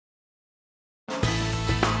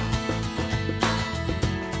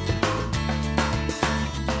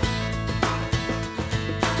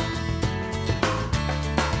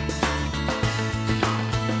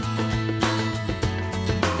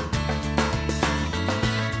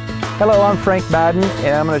Hello, I'm Frank Madden,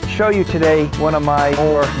 and I'm going to show you today one of my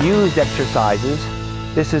more used exercises.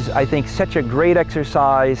 This is, I think, such a great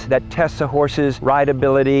exercise that tests a horse's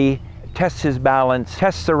rideability, tests his balance,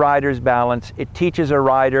 tests the rider's balance. It teaches a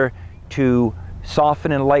rider to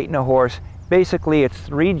soften and lighten a horse. Basically, it's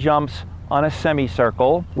 3 jumps on a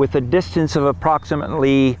semicircle with a distance of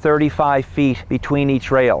approximately 35 feet between each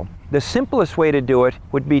rail. The simplest way to do it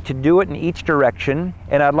would be to do it in each direction,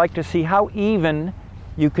 and I'd like to see how even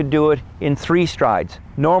you could do it in 3 strides.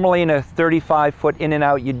 Normally in a 35-foot in and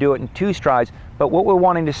out, you do it in 2 strides, but what we're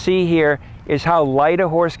wanting to see here is how light a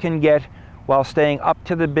horse can get while staying up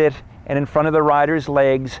to the bit and in front of the rider's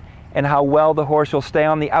legs, and how well the horse will stay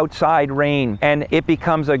on the outside rein. And it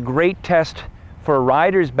becomes a great test for a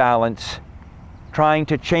rider's balance, trying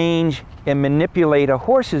to change and manipulate a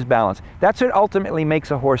horse's balance. That's what ultimately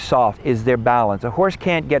makes a horse soft, is their balance. A horse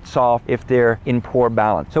can't get soft if they're in poor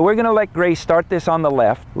balance. So we're gonna let Grace start this on the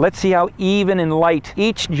left. Let's see how even and light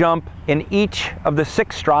each jump in each of the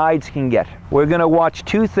 6 strides can get. We're gonna watch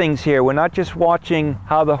 2 things here. We're not just watching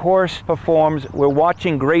how the horse performs, we're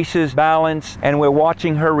watching Grace's balance, and we're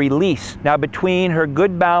watching her release. Now, between her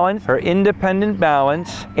good balance, her independent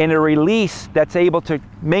balance, and a release that's able to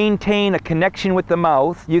maintain a connection with the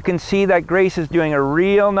mouth, you can see that Grace is doing a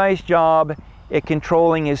real nice job at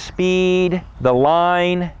controlling his speed, the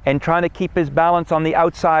line, and trying to keep his balance on the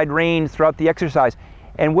outside rein throughout the exercise.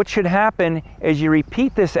 And what should happen as you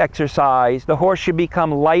repeat this exercise, the horse should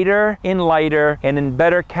become lighter and in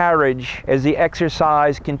better carriage as the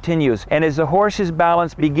exercise continues. And as the horse's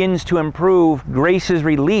balance begins to improve, Grace's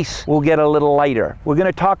release will get a little lighter. We're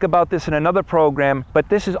going to talk about this in another program, but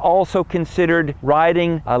this is also considered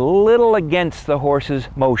riding a little against the horse's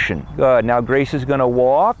motion. Good. Now Grace is going to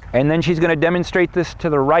walk, and then she's going to demonstrate this to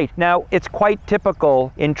the right. Now, it's quite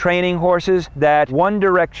typical in training horses that one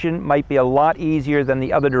direction might be a lot easier than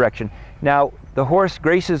the other direction. Now, the horse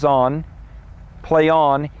Grace is on, play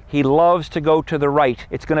on, he loves to go to the right.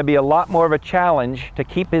 It's going to be a lot more of a challenge to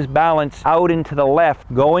keep his balance out into the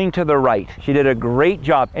left, going to the right. She did a great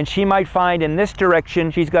job, and she might find in this direction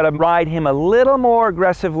she's got to ride him a little more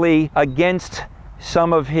aggressively against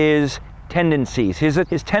some of his tendencies.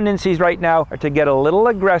 His tendencies right now are to get a little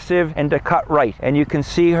aggressive and to cut right. And you can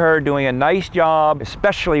see her doing a nice job,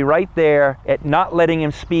 especially right there, at not letting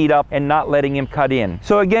him speed up and not letting him cut in.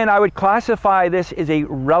 So again, I would classify this as a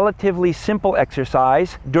relatively simple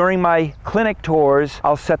exercise. During my clinic tours,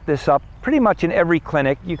 I'll set this up pretty much in every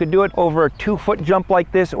clinic. You could do it over a 2-foot jump like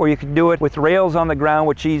this, or you could do it with rails on the ground,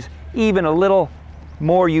 which is even a little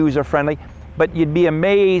more user-friendly. But you'd be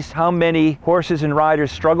amazed how many horses and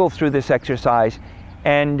riders struggle through this exercise.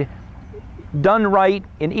 And done right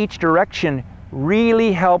in each direction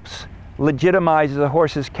really helps legitimize the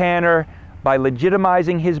horse's canter by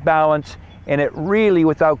legitimizing his balance, and it really,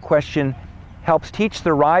 without question, helps teach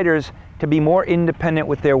the riders to be more independent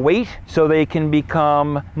with their weight, so they can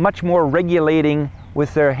become much more regulating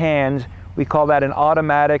with their hands. We call that an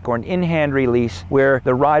automatic or an in-hand release, where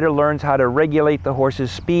the rider learns how to regulate the horse's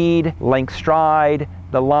speed, length stride,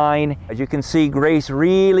 the line. As you can see, Grace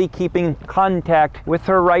really keeping contact with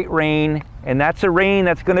her right rein, and that's a rein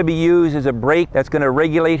that's going to be used as a brake that's going to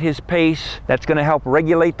regulate his pace, that's going to help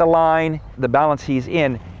regulate the line, the balance he's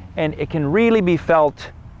in. And it can really be felt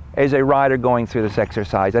as a rider going through this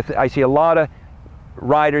exercise. I see a lot of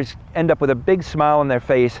riders end up with a big smile on their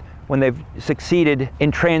face when they've succeeded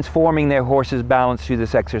in transforming their horse's balance through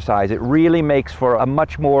this exercise. It really makes for a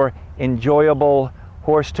much more enjoyable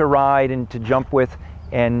horse to ride and to jump with,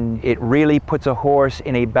 and it really puts a horse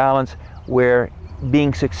in a balance where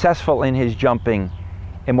being successful in his jumping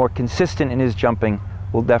and more consistent in his jumping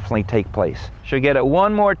will definitely take place. She'll get it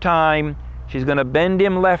one more time. She's going to bend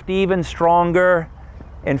him left even stronger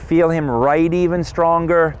and feel him right even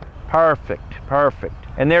stronger. Perfect, perfect.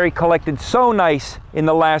 And there he collected so nice in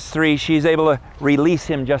the last 3, she's able to release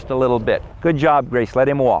him just a little bit. Good job, Grace. Let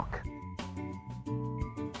him walk.